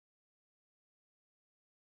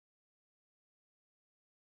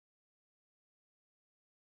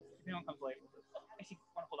If anyone comes late, actually,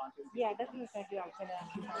 want to hold on to it. Yeah, that's what I do. I'm gonna.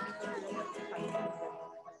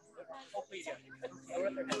 Oh, please, yeah.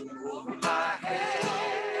 My head,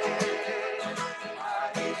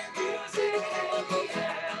 I hear music in the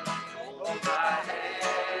air. Oh, my head,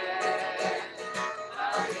 I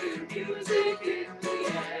hear music in the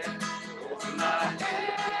air. Oh, my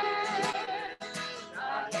head, I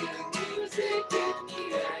hear music in the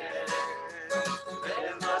air.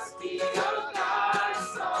 There must be a God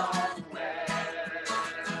somewhere.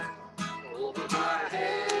 Over my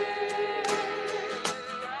head,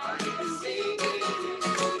 I hear singing in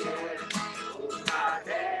the air. Over my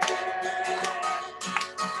head,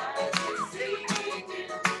 I hear singing in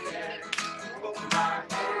the air. Over my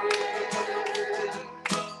head,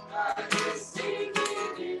 I hear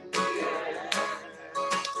singing in the air.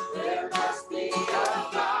 There must be a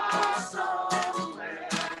God somewhere.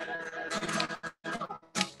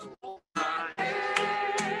 My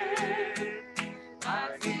head, I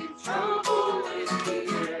feel trouble in the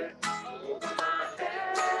air. Over my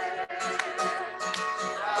head,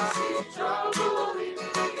 I see trouble in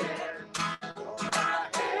the air. Over my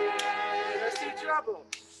head, I see trouble.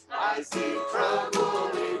 I see trouble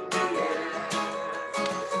in the air.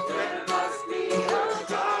 There must be a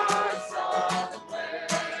God somewhere.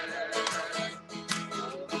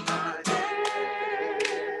 Over my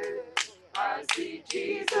head, I see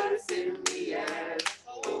Jesus in the air.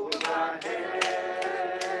 Over my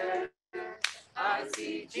head, I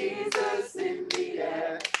see Jesus in the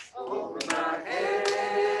air. Over my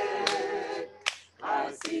head,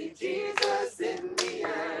 I see Jesus in the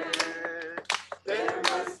air. There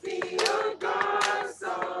must be a God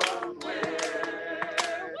somewhere.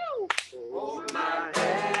 Over my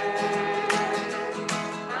head,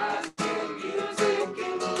 I hear music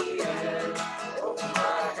in the air. Over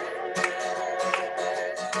my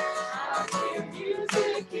head, I hear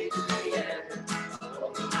music in the air.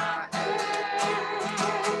 Over my head,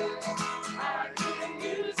 I hear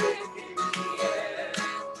music in the air.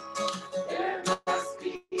 There must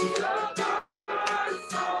be a God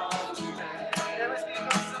somewhere. There must be a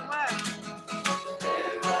God somewhere.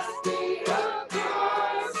 There must be a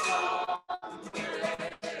God somewhere.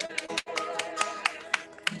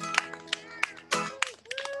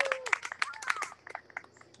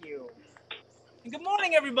 Thank you. And good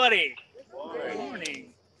morning, everybody. Good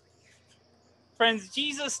morning. Friends,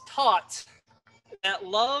 Jesus taught that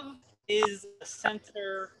love is the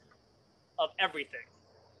center of everything.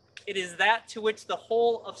 It is that to which the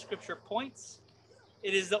whole of Scripture points.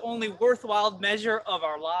 It is the only worthwhile measure of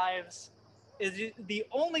our lives. It is the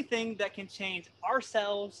only thing that can change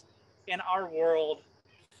ourselves and our world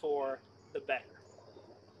for the better.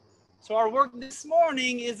 So our work this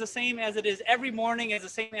morning is the same as it is every morning, as the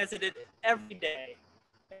same as it is every day.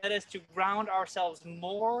 That is to ground ourselves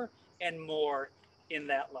more and more in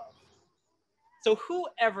that love. So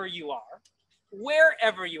whoever you are,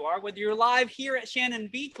 wherever you are, whether you're live here at Shannon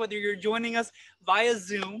Beach, whether you're joining us via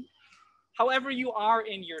Zoom, however you are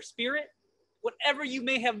in your spirit, whatever you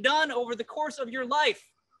may have done over the course of your life,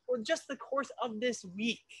 or just the course of this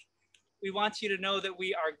week, we want you to know that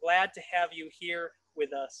we are glad to have you here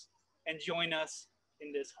with us and join us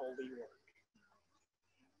in this holy work.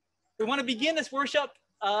 We want to begin this worship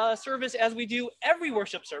service as we do every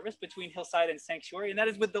worship service between Hillside and Sanctuary, and that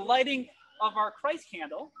is with the lighting of our Christ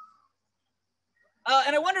candle.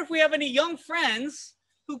 And I wonder if we have any young friends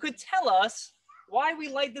who could tell us why we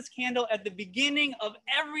light this candle at the beginning of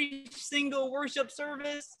every single worship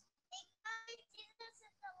service.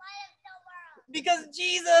 Because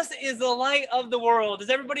Jesus is the light of the world. Does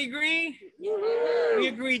everybody agree? Yeah. We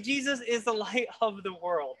agree. Jesus is the light of the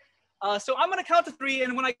world. So I'm going to count to three,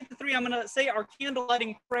 and when I get to three, I'm going to say our candle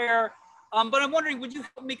lighting prayer. But I'm wondering, would you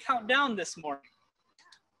help me count down this morning?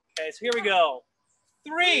 Okay, so here we go.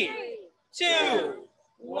 3, 2,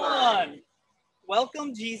 1.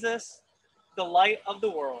 Welcome, Jesus, the light of the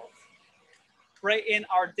world. Pray in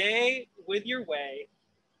our day with your way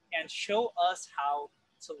and show us how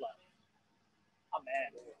to love.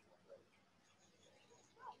 Amen.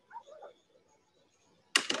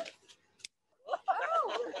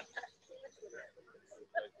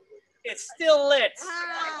 It's still lit.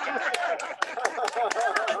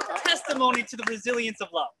 Testimony to the resilience of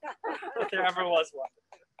love, if there ever was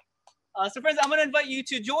one. So friends, I'm going to invite you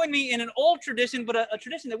to join me in an old tradition, but a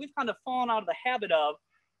tradition that we've kind of fallen out of the habit of.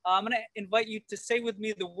 I'm going to invite you to say with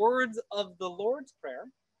me the words of the Lord's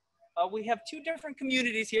Prayer. We have two different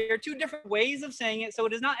communities here, two different ways of saying it, so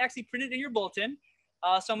it is not actually printed in your bulletin.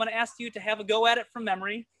 So I'm going to ask you to have a go at it from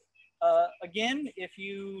memory. Again, if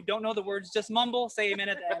you don't know the words, just mumble, say amen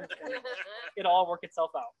at the end, and it'll all work itself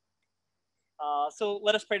So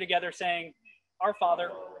let us pray together, saying, Our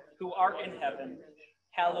Father, who art in heaven,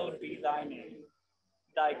 hallowed be thy name.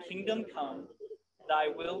 Thy kingdom come, thy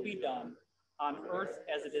will be done, on earth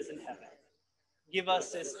as it is in heaven. Give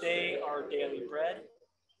us this day our daily bread,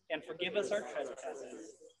 and forgive us our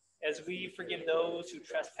trespasses, as we forgive those who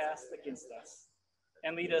trespass against us.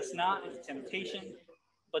 And lead us not into temptation,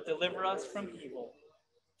 but deliver us from evil.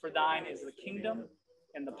 For thine is the kingdom,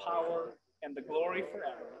 and the power, and the glory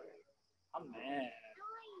forever. Amen.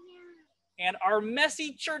 And our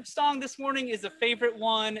messy church song this morning is a favorite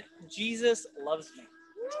one, Jesus Loves Me.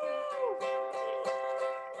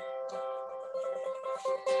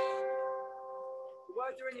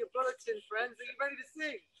 Words are in your bulletin, friends. Are you ready to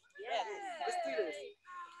sing? Yes. Let's do this.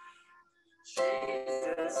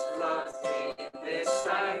 Jesus loves me, this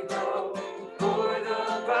I know, for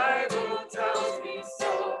the Bible tells me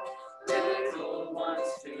so. Little ones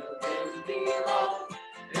to him belong,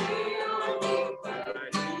 they are weak,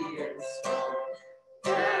 but he is strong.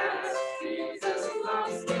 Yes, Jesus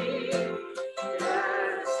loves me.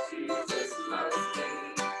 Yes, Jesus loves me.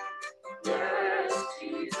 Yes,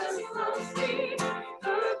 Jesus loves me.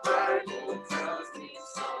 The Bible tells me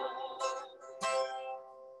so.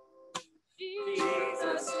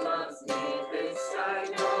 Jesus loves me, this I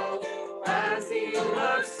know, as he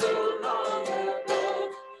loved so long ago,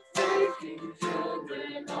 taking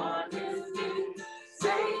children on his knee,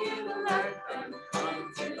 saying, let them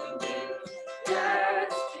come to me.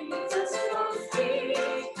 Yes, Jesus loves me.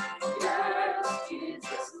 Yes,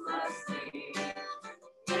 Jesus loves me.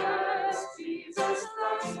 Yes, Jesus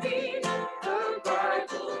loves me. The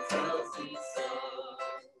Bible tells me so.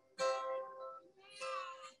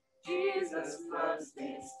 Jesus loves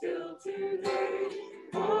me still today,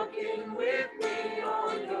 walking with me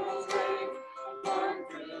on the way,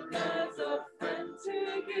 wandering as a friend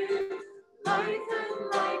to give life and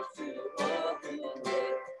life to all who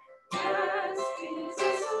live. Yes,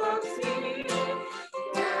 Jesus loves me.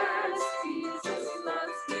 Yes, Jesus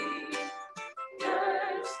loves me.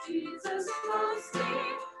 Yes, Jesus loves me.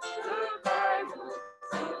 The Bible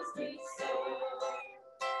tells me so.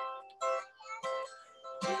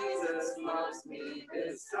 Jesus loves me,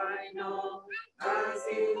 this I know, as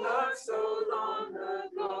he loved so long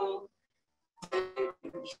ago.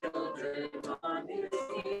 Taking children on his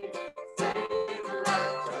knee, saying,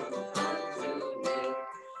 let them come to me.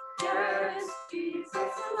 Yes,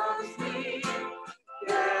 Jesus loves me.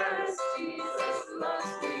 Yes, Jesus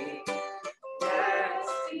loves me. Yes,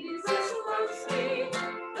 Jesus loves me.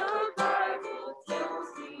 The Bible tells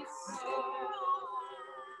me so.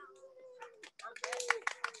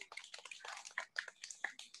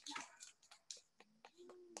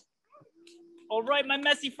 All right, my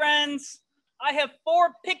messy friends, I have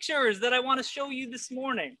 4 pictures that I want to show you this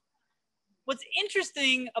morning. What's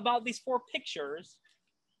interesting about these 4 pictures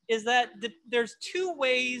is that there's 2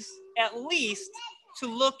 ways at least to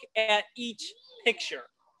look at each picture.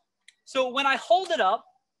 So when I hold it up,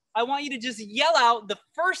 I want you to just yell out the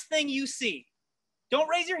first thing you see. Don't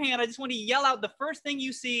raise your hand. I just want to yell out the first thing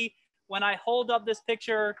you see when I hold up this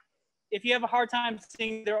picture. If you have a hard time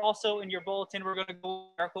seeing, they're also in your bulletin. We're going to go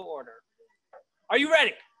in numerical order. Are you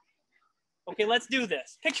ready? Okay, let's do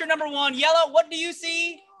this. Picture number 1, yell out, what do you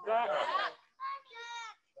see?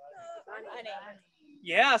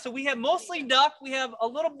 Yeah, so we have mostly duck. We have a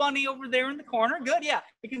little bunny over there in the corner. Good, yeah.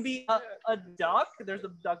 It can be a duck. There's a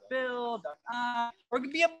duck bill, duck eye, or it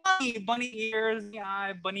could be a bunny ears,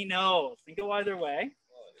 eye, bunny nose. You can go either way.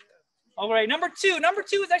 All right, number 2. Number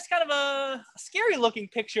 2 is actually kind of a scary looking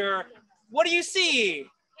picture. What do you see?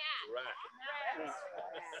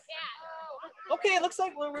 Okay, it looks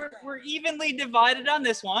like we're evenly divided on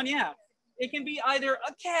this one, yeah. It can be either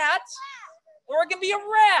a cat or it can be a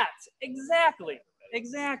rat. Exactly.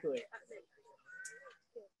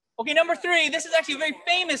 Okay, number 3, this is actually a very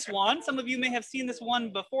famous one. Some of you may have seen this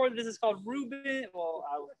one before. This is called Reuben. Well,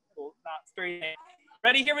 I will not spare you.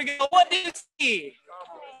 Ready? Here we go. What do you see?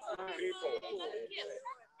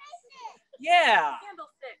 Yeah.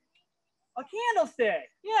 A candlestick.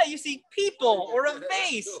 Yeah, you see people or a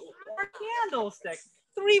vase or a candlestick.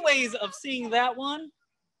 3 ways of seeing that one.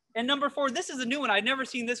 And number 4, this is a new one. I've never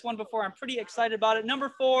seen this one before. I'm pretty excited about it.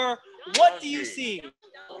 Number 4, what do you see?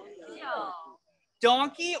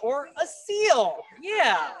 Donkey or a seal.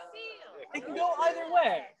 Yeah. It can go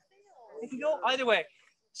either way.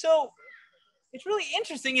 So it's really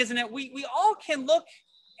interesting, isn't it? We all can look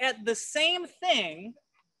at the same thing,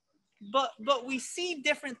 but we see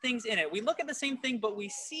different things in it. We look at the same thing, but we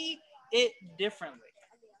see it differently.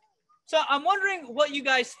 So I'm wondering what you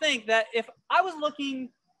guys think, that if I was looking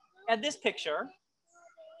at this picture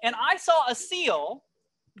and I saw a seal,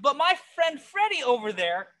 But my friend Freddie over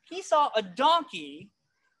there, he saw a donkey.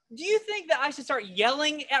 Do you think that I should start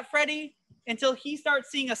yelling at Freddie until he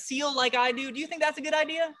starts seeing a seal like I do? Do you think that's a good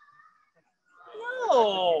idea?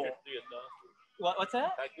 No. What's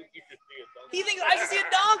that? I think you should see a donkey. He thinks I should see a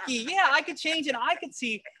donkey. Yeah, I could change and I could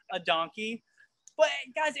see a donkey. But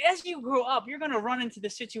guys, as you grow up, you're going to run into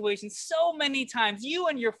this situation so many times. You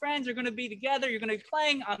and your friends are going to be together. You're going to be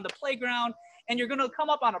playing on the playground, and you're going to come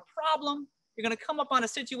up on a problem. You're going to come up on a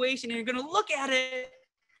situation, and you're going to look at it,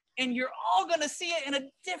 and you're all going to see it in a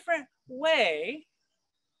different way.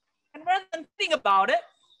 And rather than thinking about it,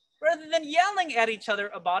 rather than yelling at each other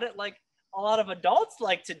about it like a lot of adults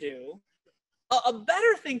like to do, a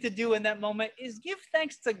better thing to do in that moment is give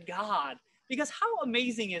thanks to God. Because how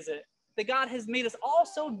amazing is it that God has made us all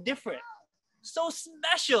so different, so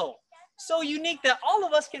special, so unique that all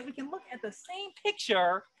of us we can look at the same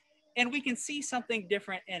picture and we can see something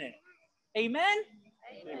different in it. Amen?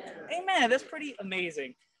 Amen. Amen. That's pretty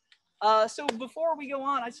amazing. So before we go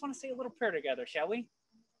on, I just want to say a little prayer together, shall we?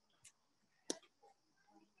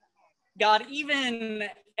 God, even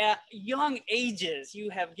at young ages, you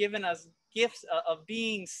have given us gifts of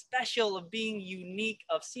being special, of being unique,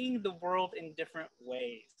 of seeing the world in different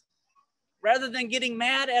ways. Rather than getting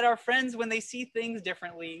mad at our friends when they see things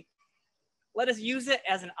differently, let us use it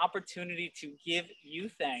as an opportunity to give you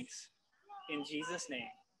thanks. In Jesus' name,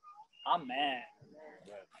 amen.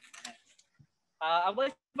 I'd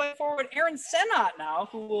like to invite forward Aaron Senat now,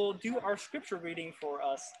 who will do our scripture reading for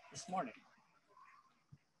us this morning.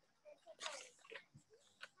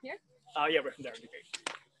 Here? Yeah, right from there would be great.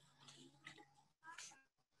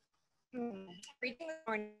 Reading this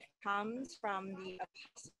morning comes from the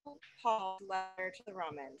Apostle Paul's letter to the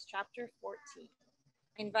Romans, chapter 14.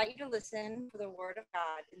 I invite you to listen for the word of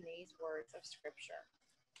God in these words of scripture.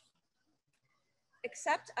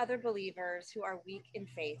 Accept other believers who are weak in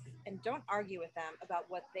faith and don't argue with them about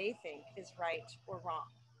what they think is right or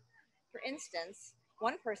wrong. For instance,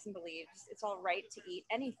 one person believes it's all right to eat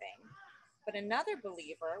anything, but another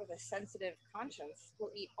believer with a sensitive conscience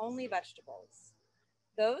will eat only vegetables.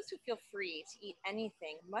 Those who feel free to eat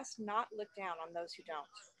anything must not look down on those who don't,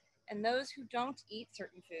 and those who don't eat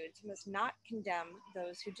certain foods must not condemn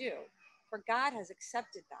those who do, for God has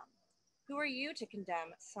accepted them. Who are you to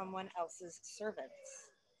condemn someone else's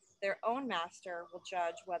servants? Their own master will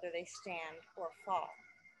judge whether they stand or fall,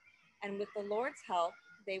 and with the Lord's help,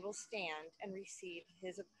 they will stand and receive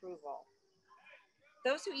his approval.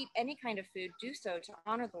 Those who eat any kind of food do so to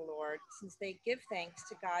honor the Lord, since they give thanks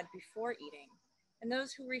to God before eating. And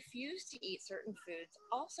those who refuse to eat certain foods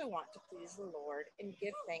also want to please the Lord and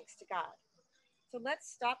give thanks to God. So let's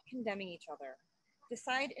stop condemning each other.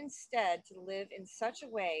 Decide instead to live in such a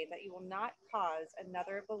way that you will not cause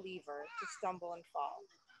another believer to stumble and fall.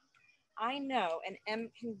 I know and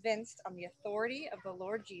am convinced on the authority of the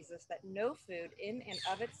Lord Jesus that no food in and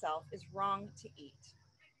of itself is wrong to eat.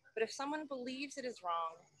 But if someone believes it is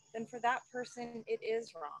wrong, then for that person it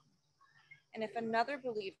is wrong. And if another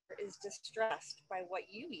believer is distressed by what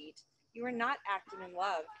you eat, you are not acting in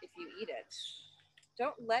love if you eat it.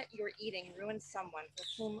 Don't let your eating ruin someone for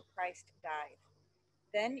whom Christ died.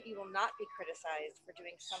 Then you will not be criticized for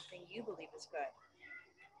doing something you believe is good.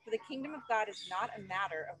 For the kingdom of God is not a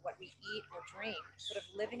matter of what we eat or drink, but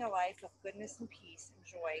of living a life of goodness and peace and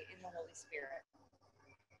joy in the Holy Spirit.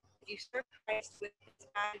 If you serve Christ with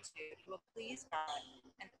this attitude, you will please God,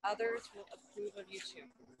 and others will approve of you too.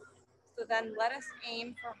 So then let us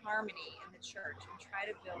aim for harmony in the church and try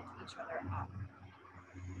to build each other up.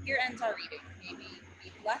 Here ends our reading. May we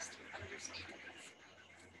be blessed with understanding.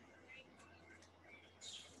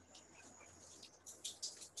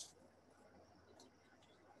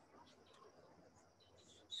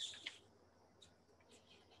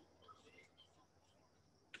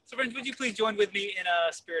 So friends, would you please join with me in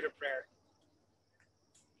a spirit of prayer?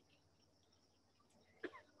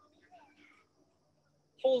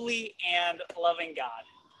 Holy and loving God,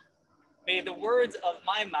 may the words of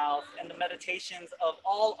my mouth and the meditations of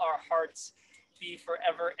all our hearts be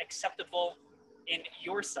forever acceptable in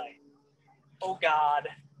your sight, O God,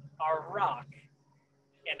 our rock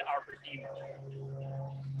and our Redeemer.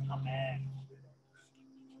 Amen.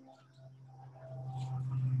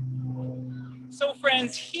 So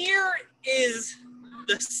friends, here is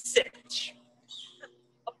the sitch.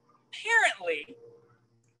 Apparently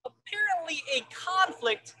a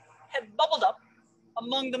conflict had bubbled up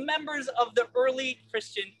among the members of the early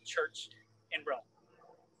Christian church in Rome.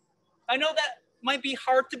 I know that might be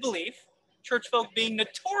hard to believe, church folk being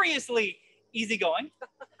notoriously easygoing,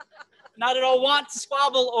 not at all want to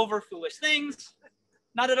squabble over foolish things.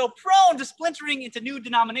 not at all prone to splintering into new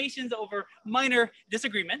denominations over minor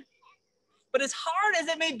disagreement. But as hard as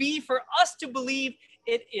it may be for us to believe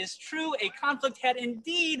it is true, a conflict had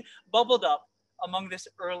indeed bubbled up among this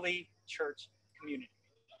early church community.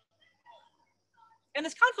 And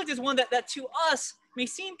this conflict is one that to us may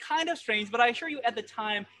seem kind of strange, but I assure you at the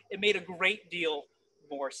time it made a great deal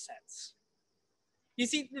more sense. You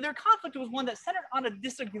see, their conflict was one that centered on a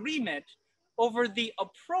disagreement over the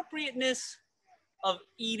appropriateness of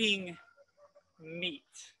eating meat.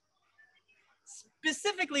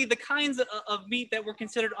 Specifically, the kinds of meat that were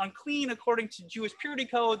considered unclean according to Jewish purity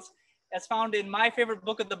codes, as found in my favorite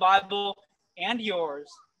book of the Bible and yours,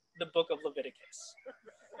 the book of Leviticus.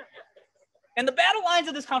 And the battle lines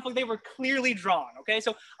of this conflict, they were clearly drawn, okay?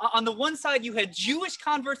 So on the one side, you had Jewish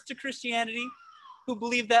converts to Christianity who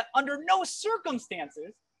believed that under no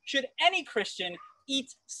circumstances should any Christian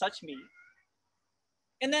eat such meat.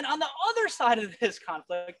 And then on the other side of this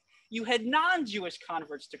conflict, you had non-Jewish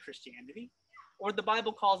converts to Christianity, or the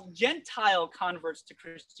Bible calls Gentile converts to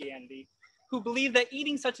Christianity, who believed that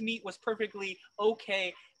eating such meat was perfectly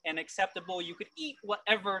okay and acceptable. You could eat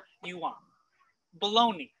whatever you want.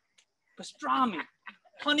 Bologna, pastrami,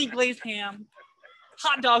 honey glazed ham,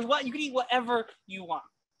 hot dogs, what you can eat whatever you want.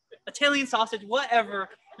 Italian sausage, whatever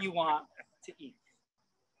you want to eat.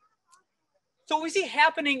 So what we see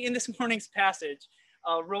happening in this morning's passage,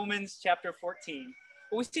 Romans chapter 14,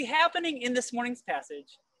 what we see happening in this morning's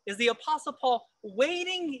passage is the Apostle Paul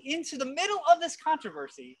wading into the middle of this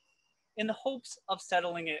controversy in the hopes of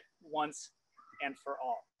settling it once and for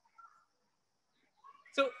all.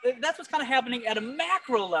 So that's what's kind of happening at a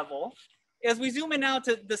macro level. As we zoom in now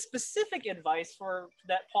to the specific advice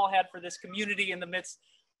that Paul had for this community in the midst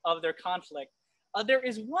of their conflict, there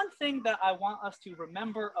is one thing that I want us to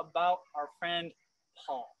remember about our friend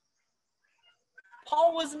Paul.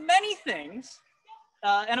 Paul was many things,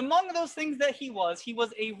 and among those things that he was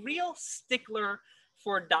a real stickler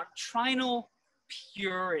for doctrinal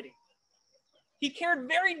purity. He cared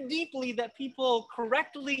very deeply that people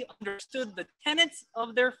correctly understood the tenets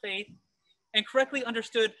of their faith and correctly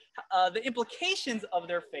understood the implications of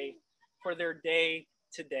their faith for their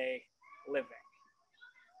day-to-day living.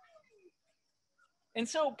 And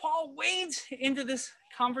so Paul wades into this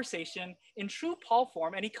conversation in true Paul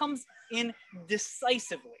form, and he comes in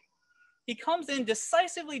decisively. He comes in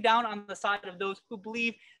decisively down on the side of those who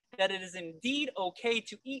believe that it is indeed okay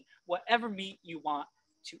to eat whatever meat you want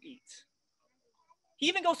to eat. He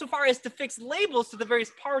even goes so far as to fix labels to the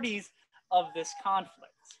various parties of this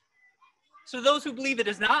conflict. So those who believe it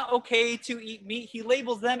is not okay to eat meat, he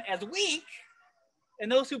labels them as weak. And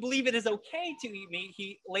those who believe it is okay to eat meat,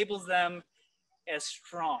 he labels them as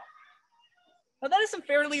strong. Now that is some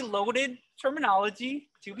fairly loaded terminology,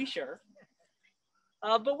 to be sure.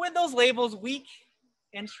 But with those labels, weak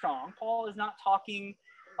and strong, Paul is not talking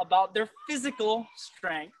about their physical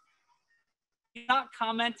strength. He's not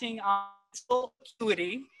commenting on physical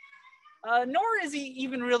acuity, nor is he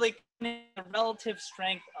even really commenting on the relative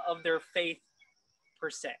strength of their faith per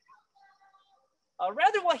se.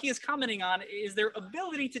 Rather, what he is commenting on is their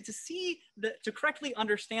ability to correctly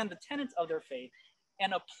understand the tenets of their faith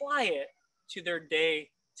and apply it to their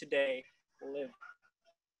day-to-day living.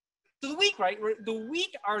 So the weak, right? The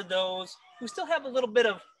weak are those who still have a little bit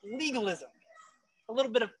of legalism, a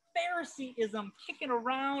little bit of Phariseeism kicking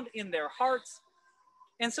around in their hearts.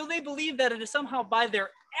 And so they believe that it is somehow by their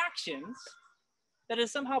actions, that it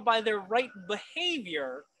is somehow by their right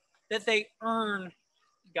behavior that they earn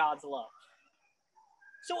God's love.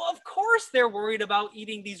 So of course they're worried about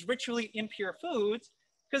eating these ritually impure foods,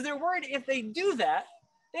 because they're worried if they do that,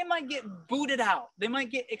 they might get booted out. They might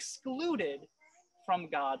get excluded from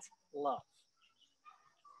God's love.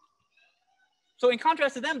 So in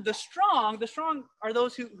contrast to them, the strong are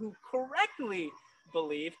those who correctly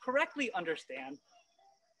believe, correctly understand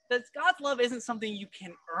that God's love isn't something you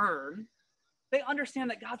can earn. They understand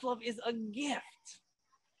that God's love is a gift.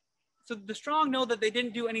 So the strong know that they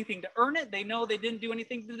didn't do anything to earn it. They know they didn't do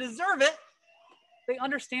anything to deserve it. They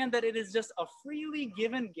understand that it is just a freely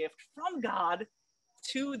given gift from God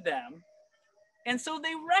to them. And so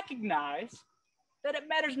they recognize that it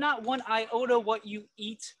matters not one iota what you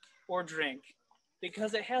eat or drink,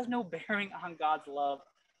 because it has no bearing on God's love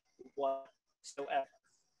whatsoever.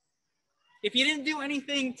 If you didn't do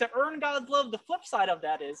anything to earn God's love, the flip side of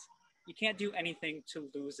that is you can't do anything to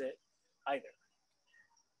lose it either.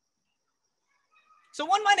 So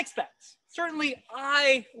one might expect, certainly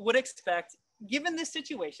I would expect, given this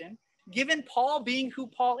situation, given Paul being who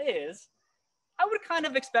Paul is, I would kind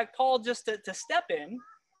of expect Paul just to step in,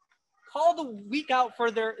 call the weak out for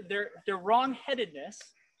their wrong-headedness,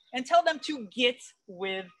 and tell them to get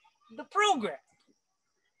with the program.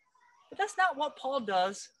 But that's not what Paul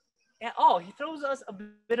does at all. He throws us a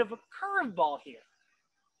bit of a curveball here.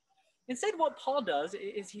 Instead, what Paul does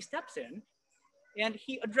is he steps in and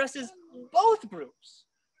he addresses both groups.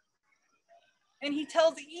 And he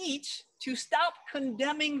tells each to stop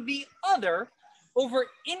condemning the other over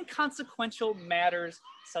inconsequential matters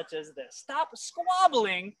such as this. Stop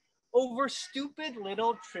squabbling over stupid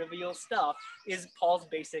little trivial stuff is Paul's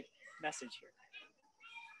basic message here.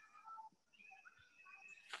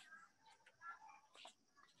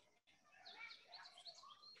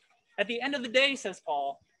 At the end of the day, says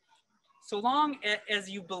Paul, so long as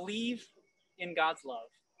you believe in God's love,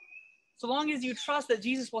 so long as you trust that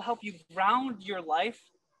Jesus will help you ground your life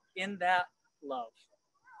in that love,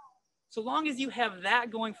 so long as you have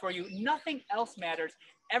that going for you, nothing else matters.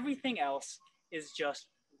 Everything else is just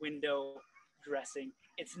window dressing.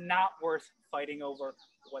 It's not worth fighting over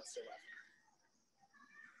whatsoever.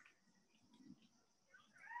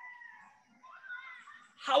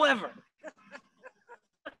 However,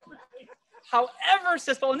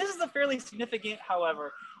 says Paul, and this is a fairly significant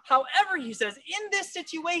however, he says, in this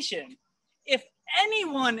situation, if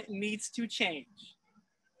anyone needs to change,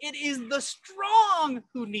 it is the strong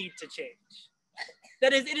who need to change.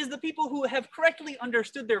 That is, it is the people who have correctly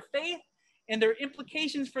understood their faith and their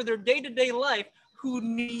implications for their day-to-day life who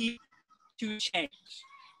need to change.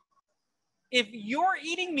 If your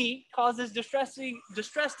eating meat causes distress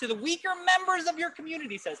to the weaker members of your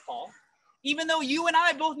community, says Paul, even though you and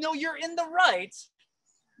I both know you're in the right,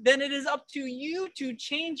 then it is up to you to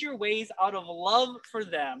change your ways out of love for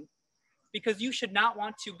them, because you should not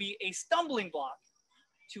want to be a stumbling block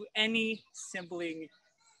to any sibling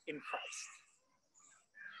in Christ.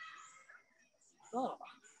 Oh.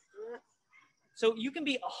 So you can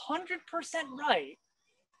be 100% right,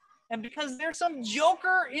 and because there's some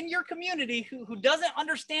joker in your community who doesn't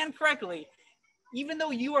understand correctly, even though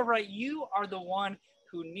you are right, you are the one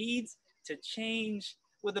who needs to change.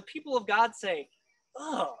 Will the people of God say,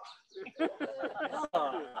 oh,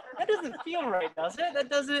 that doesn't feel right, does it? That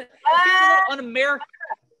feels a little un-American,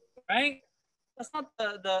 right? That's not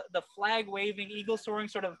the flag-waving, eagle-soaring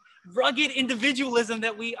sort of rugged individualism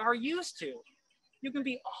that we are used to. You can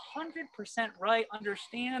be 100% right,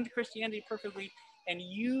 understand Christianity perfectly, and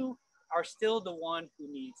you are still the one who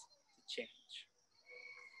needs to change.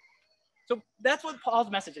 So that's what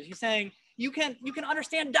Paul's message is. He's saying you can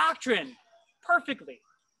understand doctrine perfectly.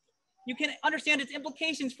 You can understand its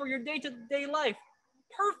implications for your day-to-day life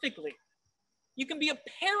perfectly. You can be a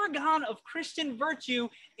paragon of Christian virtue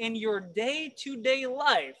in your day-to-day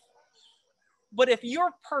life. But if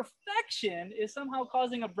your perfection is somehow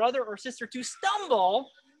causing a brother or sister to stumble,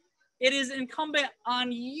 it is incumbent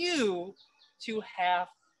on you to have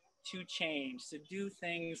to change, to do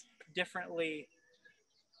things differently.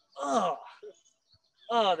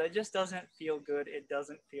 That just doesn't feel good. It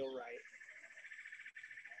doesn't feel right.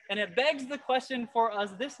 And it begs the question for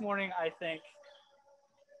us this morning, I think,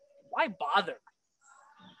 why bother?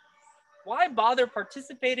 Why bother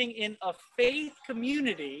participating in a faith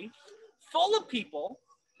community full of people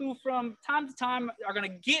who from time to time are going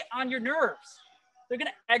to get on your nerves? They're going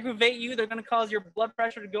to aggravate you. They're going to cause your blood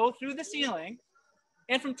pressure to go through the ceiling.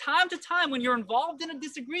 And from time to time, when you're involved in a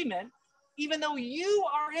disagreement, even though you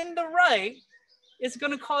are in the right, it's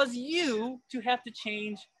going to cause you to have to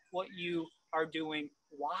change what you are doing.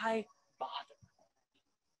 Why bother?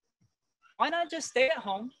 Why not just stay at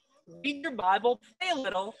home, read your Bible, pray a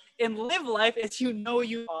little, and live life as you know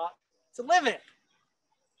you ought to live it?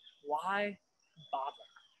 Why bother?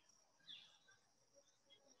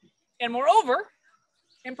 And moreover,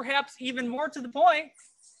 and perhaps even more to the point,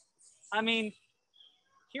 I mean,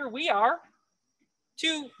 here we are,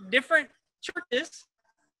 two different churches,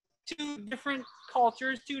 two different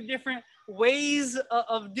cultures, two different ways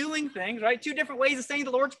of doing things, right? Two different ways of saying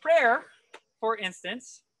the Lord's Prayer, for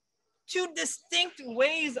instance. Two distinct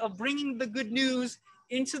ways of bringing the good news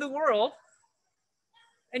into the world.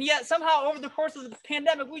 And yet somehow over the course of the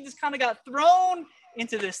pandemic, we just kind of got thrown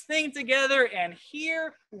into this thing together, and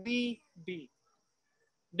here we be.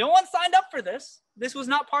 No one signed up for this. This was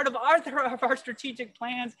not part of our strategic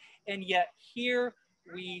plans, and yet here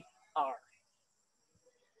we are.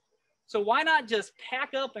 So why not just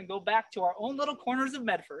pack up and go back to our own little corners of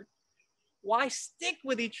Medford? Why stick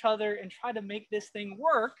with each other and try to make this thing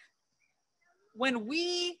work when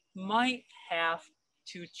we might have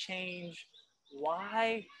to change?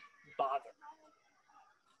 Why bother?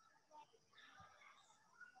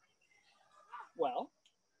 Well,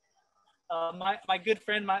 my good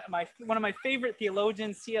friend, one of my favorite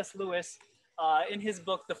theologians, C.S. Lewis, in his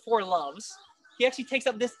book, The Four Loves, he actually takes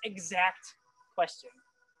up this exact question.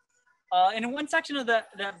 And in one section of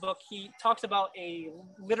that book, he talks about a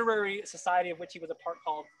literary society of which he was a part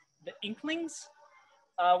called the Inklings,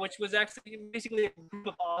 which was actually basically a group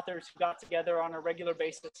of authors who got together on a regular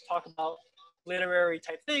basis to talk about literary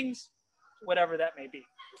type things, whatever that may be.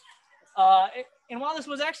 And while this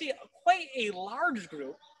was actually quite a large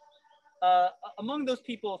group, among those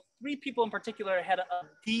people, 3 people in particular had a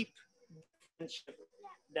deep friendship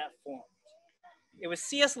that formed. It was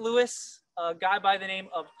C.S. Lewis, a guy by the name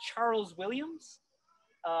of Charles Williams,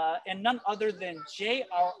 and none other than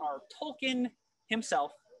J.R.R. Tolkien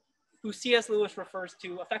himself, who C.S. Lewis refers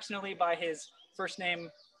to affectionately by his first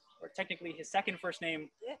name, or technically his second first name,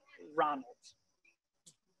 Ronald.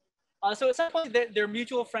 So at some point, their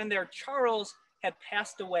mutual friend there, Charles, had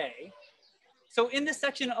passed away. So in this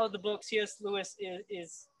section of the book, C.S. Lewis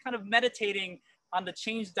is kind of meditating on the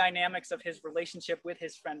changed dynamics of his relationship with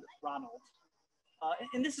his friend Ronald.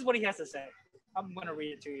 And this is what he has to say. I'm going to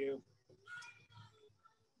read it to you.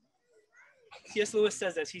 C.S. Lewis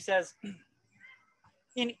says this. He says,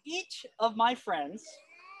 "In each of my friends,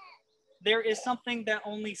 there is something that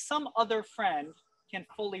only some other friend can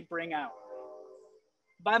fully bring out.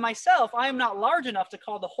 By myself, I am not large enough to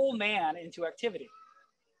call the whole man into activity.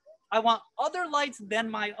 I want other lights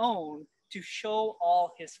than my own to show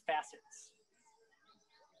all his facets.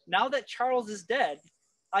 Now that Charles is dead,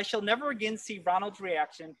 I shall never again see Ronald's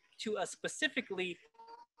reaction to a specifically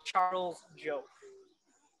Charles joke.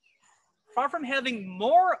 Far from having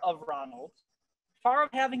more of Ronald, far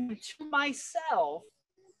from having him to myself,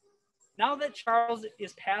 now that Charles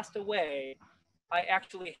is passed away, I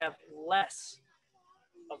actually have less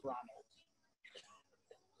of Ronald."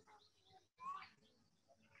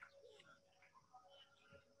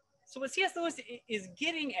 So what C.S. Lewis is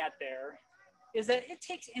getting at there is that it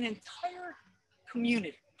takes an entire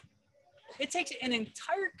community. It takes an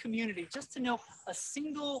entire community just to know a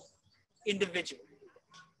single individual.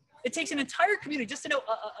 It takes an entire community just to know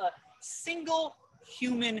a single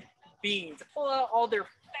human being, to pull out all their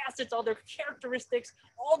facets, all their characteristics,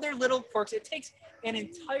 all their little quirks. It takes an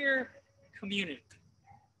entire community.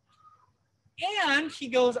 And he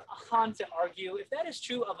goes on to argue, if that is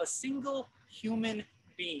true of a single human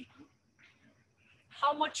being,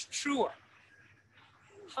 how much truer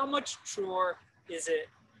is it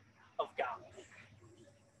of God?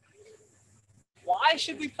 Why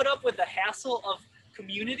should we put up with the hassle of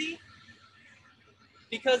community?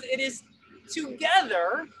 Because it is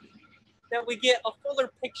together that we get a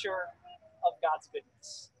fuller picture of God's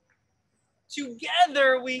goodness.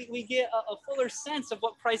 Together we get a fuller sense of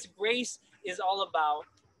what Christ's grace is all about.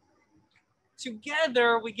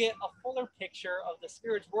 Together we get a fuller picture of the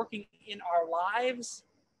Spirit's working in our lives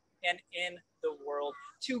and in the world.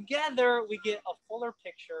 Together we get a fuller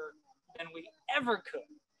picture than we ever could,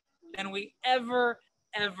 than we ever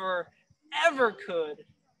could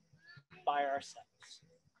by ourselves.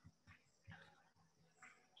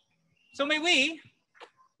 So may we,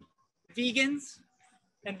 vegans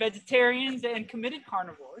and vegetarians and committed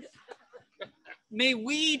carnivores, may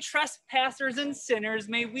we trespassers and sinners,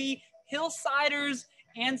 may we hillsiders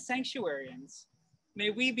and sanctuarians, may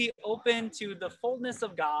we be open to the fullness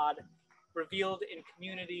of God revealed in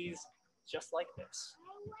communities just like this.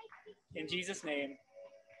 In Jesus' name,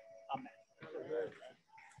 amen.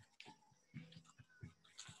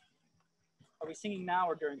 Are we singing now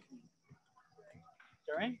or during communion?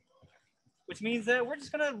 During? Which means that we're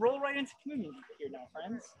just going to roll right into communion here now,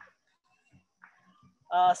 friends.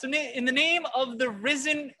 So in the name of the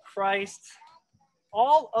risen Christ,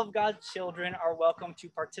 all of God's children are welcome to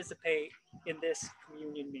participate in this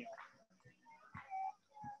communion meal.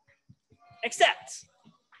 Except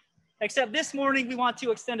this morning, we want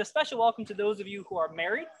to extend a special welcome to those of you who are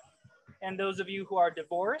married, and those of you who are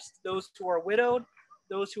divorced, those who are widowed,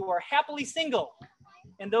 those who are happily single,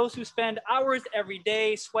 and those who spend hours every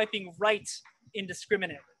day swiping right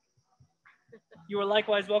indiscriminately. You are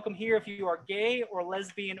likewise welcome here if you are gay or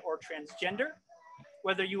lesbian or transgender,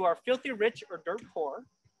 whether you are filthy rich or dirt poor,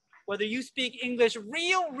 whether you speak English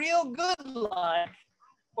real good like,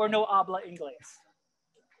 or no habla inglés.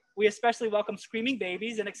 We especially welcome screaming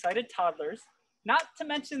babies and excited toddlers, not to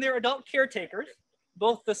mention their adult caretakers,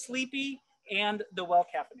 both the sleepy and the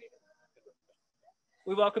well-caffeinated.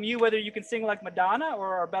 We welcome you whether you can sing like Madonna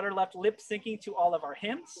or are better left lip syncing to all of our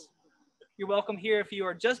hymns. You're welcome here if you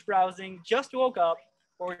are just browsing, just woke up,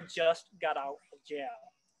 or just got out of jail.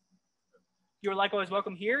 You're likewise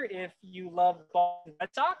welcome here if you love Boston Red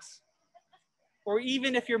Sox, or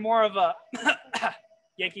even if you're more of a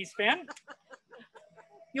Yankees fan.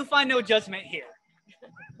 You'll find no judgment here.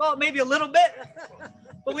 Well, maybe a little bit,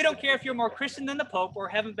 But we don't care if you're more Christian than the Pope or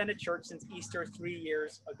haven't been to church since Easter 3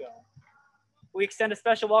 years ago. We extend a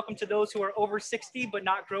special welcome to those who are over 60 but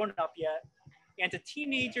not grown up yet, and to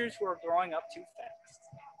teenagers who are growing up too fast.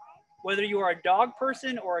 Whether you are a dog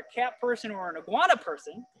person or a cat person or an iguana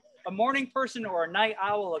person, a morning person or a night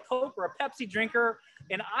owl, a Coke or a Pepsi drinker,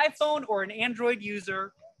 an iPhone or an Android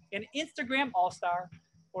user, an Instagram all-star,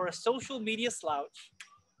 or a social media slouch,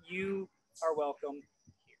 you are welcome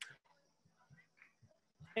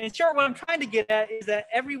here. In short, what I'm trying to get at is that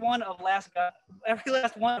every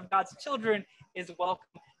last one of God's children is welcome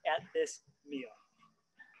at this meal.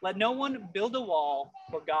 Let no one build a wall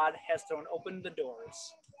where God has thrown open the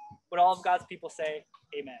doors. Would all of God's people say,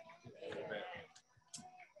 amen? Amen.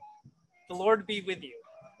 The Lord be with you.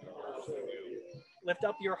 Lift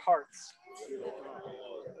up your hearts.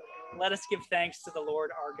 Let us give thanks to the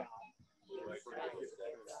Lord our God.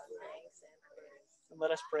 And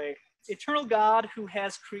let us pray. Eternal God, who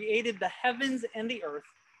has created the heavens and the earth,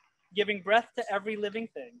 giving breath to every living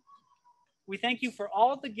thing, we thank you for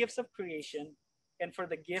all the gifts of creation and for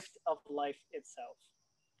the gift of life itself.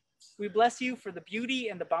 We bless you for the beauty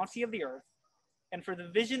and the bounty of the earth, and for the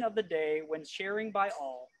vision of the day when sharing by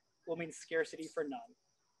all will mean scarcity for none.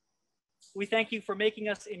 We thank you for making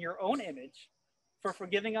us in your own image, for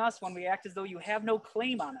forgiving us when we act as though you have no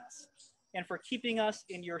claim on us, and for keeping us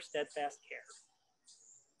in your steadfast care.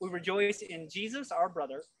 We rejoice in Jesus, our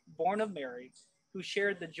brother, born of Mary, who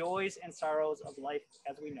shared the joys and sorrows of life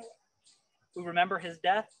as we know it. We remember his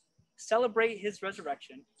death, celebrate his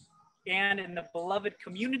resurrection, and in the beloved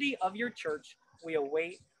community of your church, we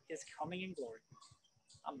await his coming in glory.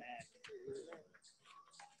 Amen.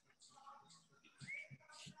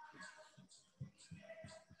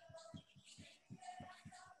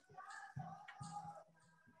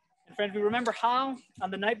 And friends, we remember how on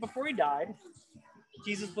the night before he died,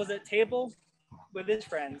 Jesus was at table with his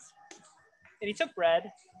friends, and he took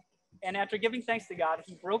bread, and after giving thanks to God,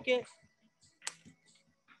 he broke it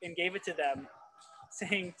and gave it to them,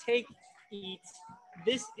 saying, "Take, eat,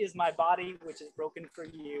 this is my body, which is broken for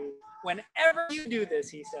you. Whenever you do this,"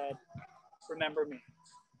 he said, "remember me."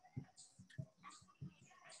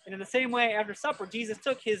 And in the same way, after supper, Jesus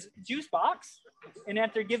took his juice box, and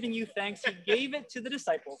after giving you thanks, he gave it to the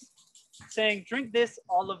disciples, saying, "Drink this,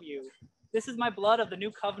 all of you. This is my blood of the new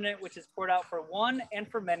covenant, which is poured out for one and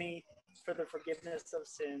for many for the forgiveness of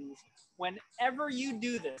sins. Whenever you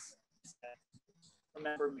do this," he said,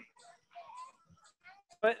 "remember me."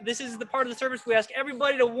 But this is the part of the service we ask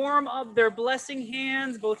everybody to warm up their blessing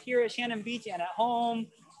hands, both here at Shannon Beach and at home.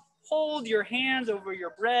 Hold your hands over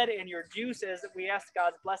your bread and your juice as we ask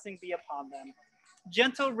God's blessing be upon them.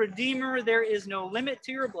 Gentle Redeemer, there is no limit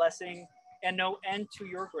to your blessing and no end to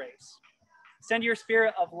your grace. Send your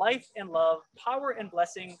spirit of life and love, power and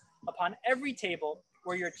blessing upon every table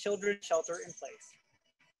where your children shelter in place,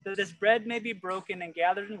 that this bread may be broken and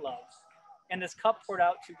gathered in love, and this cup poured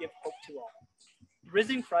out to give hope to all.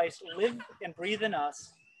 Risen Christ, live and breathe in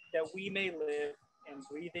us, that we may live and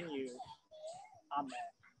breathe in you. Amen.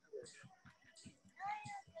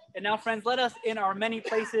 And now, friends, let us in our many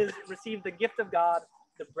places receive the gift of God,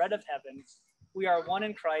 the bread of heaven. We are one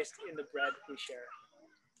in Christ in the bread we share.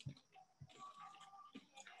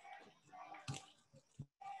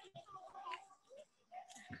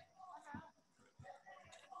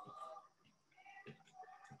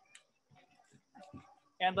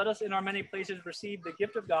 And let us in our many places receive the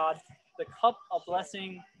gift of God, the cup of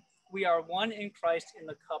blessing. We are one in Christ in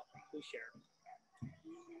the cup we share.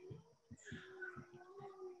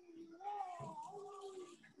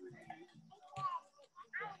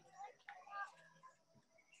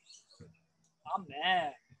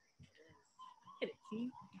 Amen. Hit it,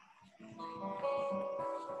 Keith.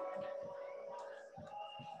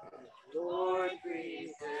 Lord,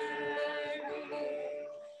 prepare me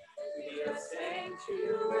to be a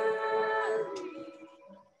sanctuary,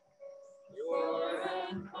 pure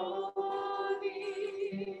and holy,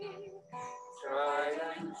 tried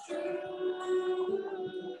and true,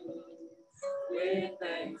 with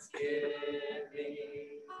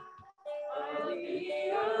thanksgiving, I'll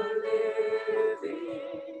be a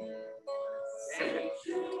living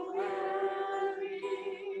sanctuary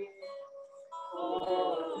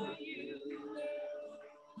for you.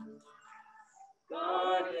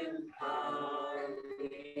 God, empower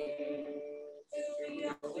me to be a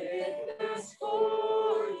witness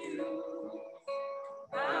for you,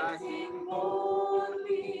 acting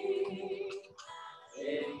boldly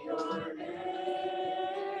in your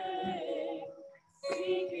name,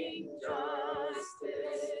 seeking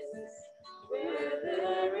justice where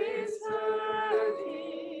there is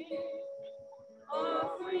hurting,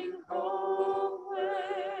 offering hope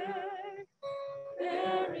where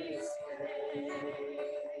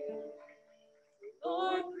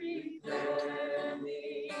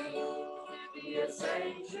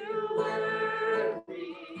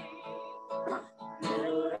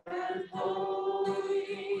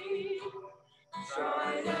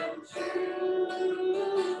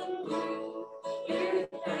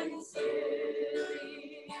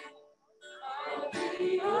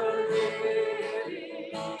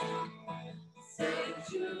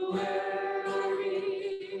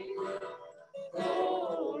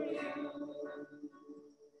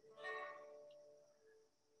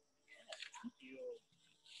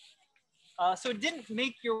So it didn't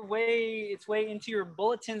make its way into your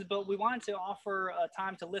bulletins, but we wanted to offer a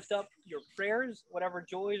time to lift up your prayers, whatever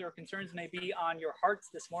joys or concerns may be on your hearts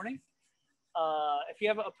this morning. If you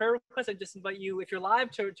have a prayer request, I just invite you, if you're live,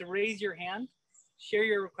 to raise your hand, share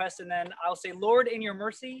your request, and then I'll say, Lord, in your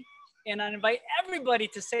mercy, and I invite everybody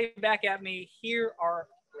to say back at me, hear our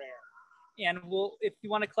prayer. And if you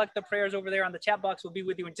want to collect the prayers over there on the chat box, we'll be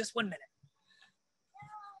with you in just 1 minute.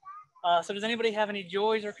 So does anybody have any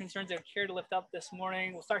joys or concerns they would care to lift up this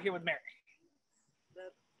morning? We'll start here with Mary.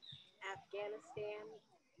 The Afghanistan,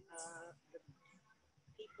 the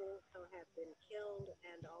people who have been killed,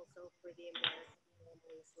 and also for the American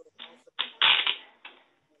families who have also been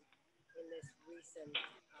in this recent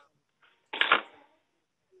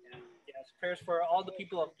Yes, prayers for all the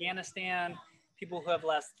people of Afghanistan, people who have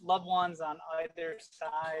lost loved ones on either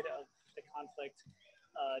side of the conflict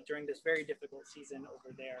during this very difficult season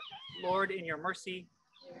over there. Lord, in your mercy,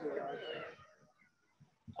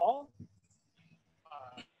 Paul?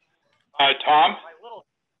 Tom?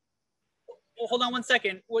 Oh, hold on 1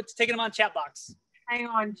 second. We're taking them on chat box. Hang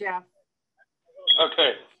on, Jeff.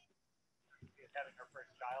 Okay. She's having her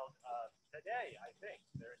first child today, I think.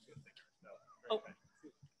 They're assuming so.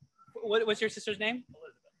 What's your sister's name?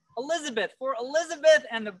 Elizabeth. For Elizabeth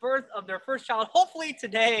and the birth of their first child, hopefully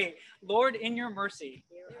today. Lord, in your mercy.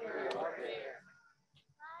 My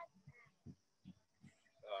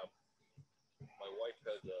wife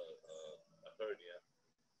has a hernia,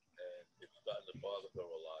 and it's starting to bother her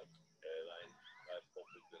a lot. And I'm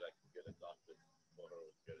hoping that I can get a doctor for her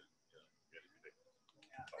and get it fixed.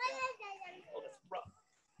 Oh, that's rough.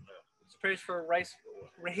 So prayers for Ray's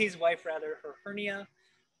wife, her hernia.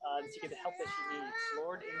 That she get the help that she needs.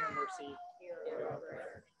 Lord, in your mercy.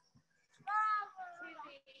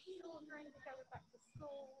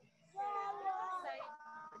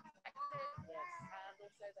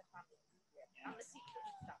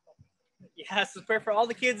 Yes, let's pray for all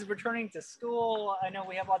the kids returning to school. I know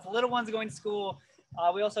we have lots of little ones going to school.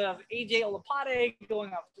 We also have AJ Olapade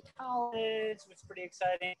going off to college, which is pretty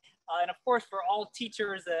exciting. And of course, for all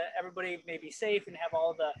teachers, that everybody may be safe and have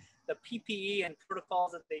all the PPE and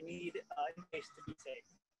protocols that they need in place to be safe.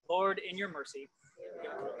 Lord, in your mercy.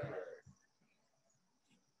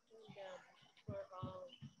 for all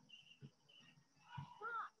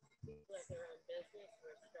people at their own business who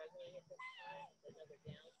are struggling at this time, another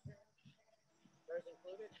downturn, yours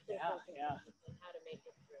included. Yeah. And how to make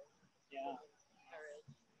it through. Yeah.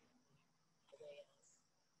 Courage. So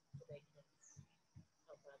they can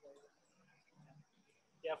help others.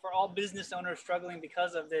 Yeah, for all business owners struggling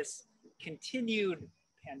because of this continued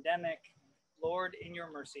pandemic, Lord, in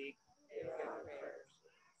your mercy.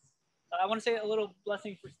 I want to say a little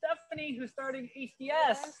blessing for Stephanie, who's starting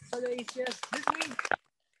HDS. Started HDS this week.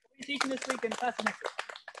 Orientation this week and class next week.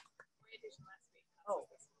 Orientation last week.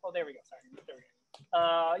 Oh, there we go. Sorry. There we go.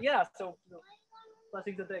 Yeah, so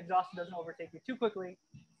blessings that the exhaustion doesn't overtake you too quickly.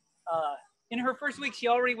 In her first week, she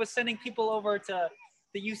already was sending people over to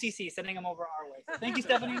the UCC, sending them over our way. So thank you,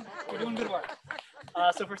 Stephanie. You're doing good work.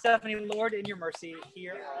 So for Stephanie, Lord, in your mercy,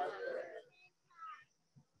 hear our prayer.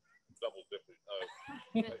 Double dipping.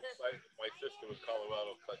 My sister in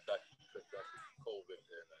Colorado cut back COVID,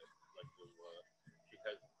 and I'd like to. She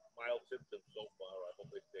has mild symptoms so far. I hope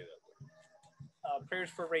they stay that way. Prayers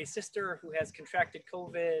for Ray's sister who has contracted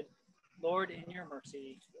COVID. Lord, in your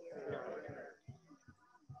mercy.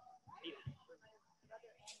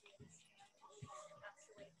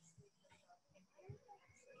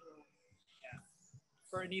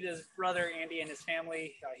 For Anita's brother, Andy, and his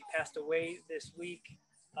family, he passed away this week.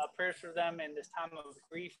 Prayers for them in this time of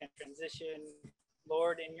grief and transition.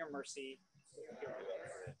 Lord, in your mercy. I'm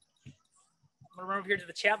going to run over here to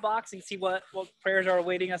the chat box and see what prayers are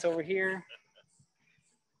awaiting us over here.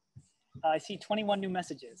 I see 21 new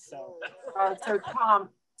messages. So, so Tom,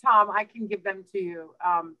 I can give them to you.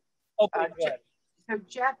 Good. So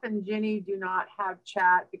Jeff and Ginny do not have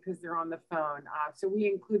chat because they're on the phone. So we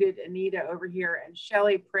included Anita over here, and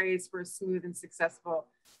Shelley prays for a smooth and successful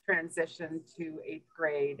transition to 8th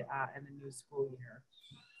grade in the new school year.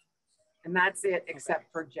 And that's it,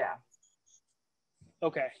 except for Jeff.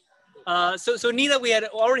 Okay. So Anita, we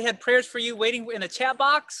already had prayers for you waiting in the chat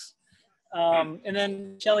box. And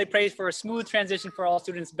then Shelley prays for a smooth transition for all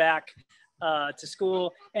students back to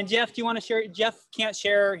school. And Jeff, do you want to share? Jeff can't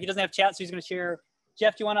share. He doesn't have chat, so he's going to share.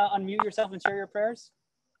 Jeff, do you want to unmute yourself and share your prayers?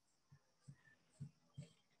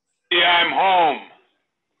 Yeah, I'm home.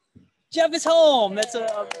 Jeff is home. That's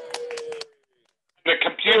The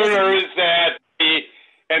computer is at the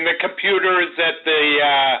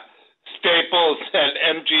Staples at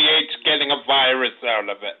MGH getting a virus out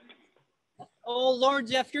of it. Oh, Lord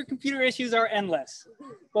Jeff, your computer issues are endless.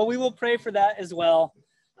 Well, we will pray for that as well.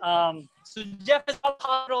 So Jeff is out of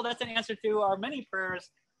hospital. That's an answer to our many prayers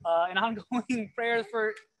and ongoing prayers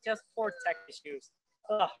for just poor tech issues.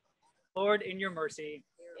 Lord, in your mercy.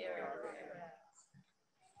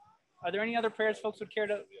 Are there any other prayers folks would care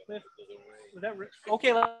to lift?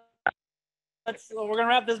 Okay, we're gonna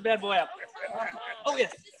wrap this bad boy up. Oh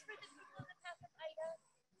yes.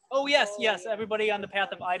 Oh yes. Everybody on the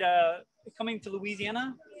path of Ida coming to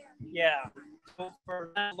Louisiana. Yeah. So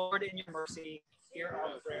for that, Lord, in your mercy, hear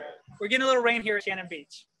our prayer. We're getting a little rain here at Shannon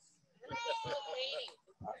Beach.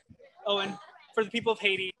 Oh, and for the people of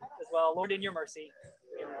Haiti as well, Lord, in your mercy.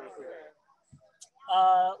 Hear our prayer.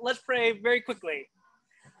 Let's pray very quickly.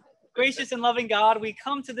 Gracious and loving God, we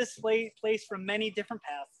come to this place from many different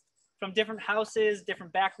paths, from different houses,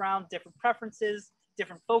 different backgrounds, different preferences,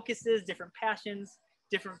 different focuses, different passions,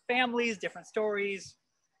 different families, different stories.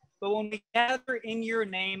 But when we gather in your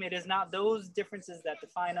name, it is not those differences that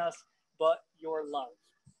define us, but your love.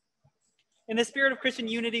 In the spirit of Christian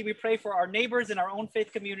unity, we pray for our neighbors in our own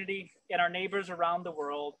faith community and our neighbors around the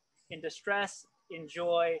world, in distress, in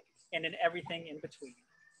joy, and in everything in between.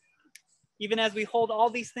 Even as we hold all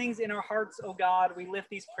these things in our hearts, O God, we lift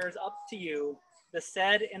these prayers up to you, the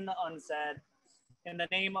said and the unsaid, in the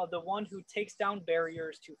name of the one who takes down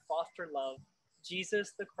barriers to foster love,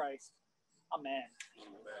 Jesus the Christ. Amen.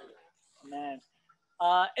 Amen.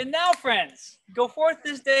 And now, friends, go forth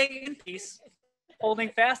this day in peace, holding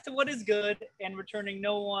fast to what is good and returning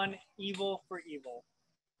no one evil for evil.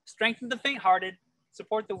 Strengthen the faint-hearted,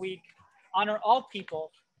 support the weak, honor all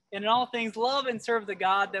people, and in all things love and serve the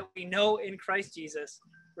God that we know in Christ Jesus,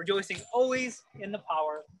 rejoicing always in the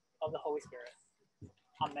power of the Holy Spirit.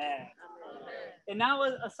 Amen. And now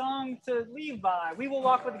a song to leave by. We will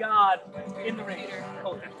walk with God in the rain.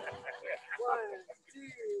 Oh. 1, 2,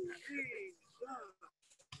 3,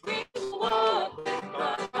 4. We will walk with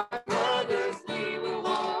God, my brothers. We will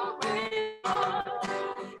walk with God.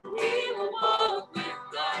 We will walk with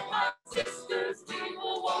God, my sisters. We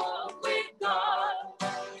will walk with God.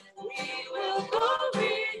 We will go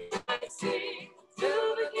rejoicing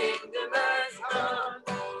till the kingdom has come.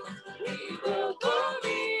 We will go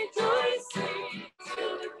rejoicing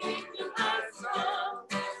till the kingdom has come.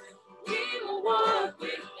 We will walk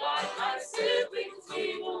with God, my siblings. We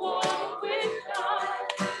will walk with God.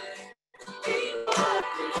 We will walk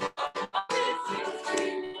with God, my siblings.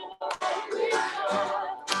 We will walk with God.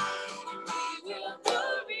 We will go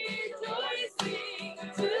rejoicing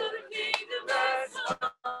till the kingdom has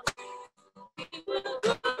come. We will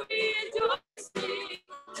go rejoicing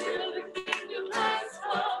till the kingdom has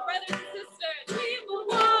come. Brothers and sisters, we will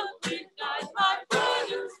walk with God, my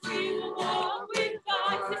brothers. We will walk with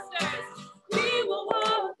God, sisters. We will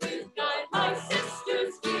walk with God, my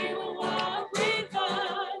sisters. We will walk with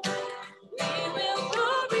God. We will go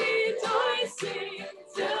rejoicing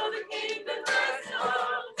till the kingdom has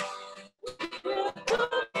come. We will go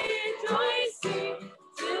rejoicing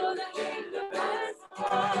till the kingdom has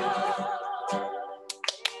come.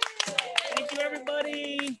 Thank you,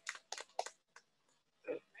 everybody.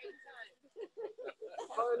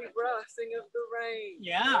 Holy bruh, sing of the rain.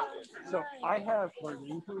 Yeah. So I have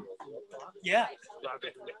Marlene who Yeah. rather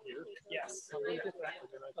than you. Yes. Help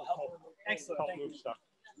Excellent. Thank you. move stuff.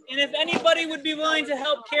 And if anybody would be willing to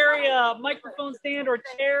help carry a microphone stand or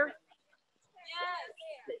chair,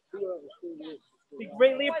 we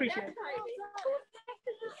greatly appreciate it.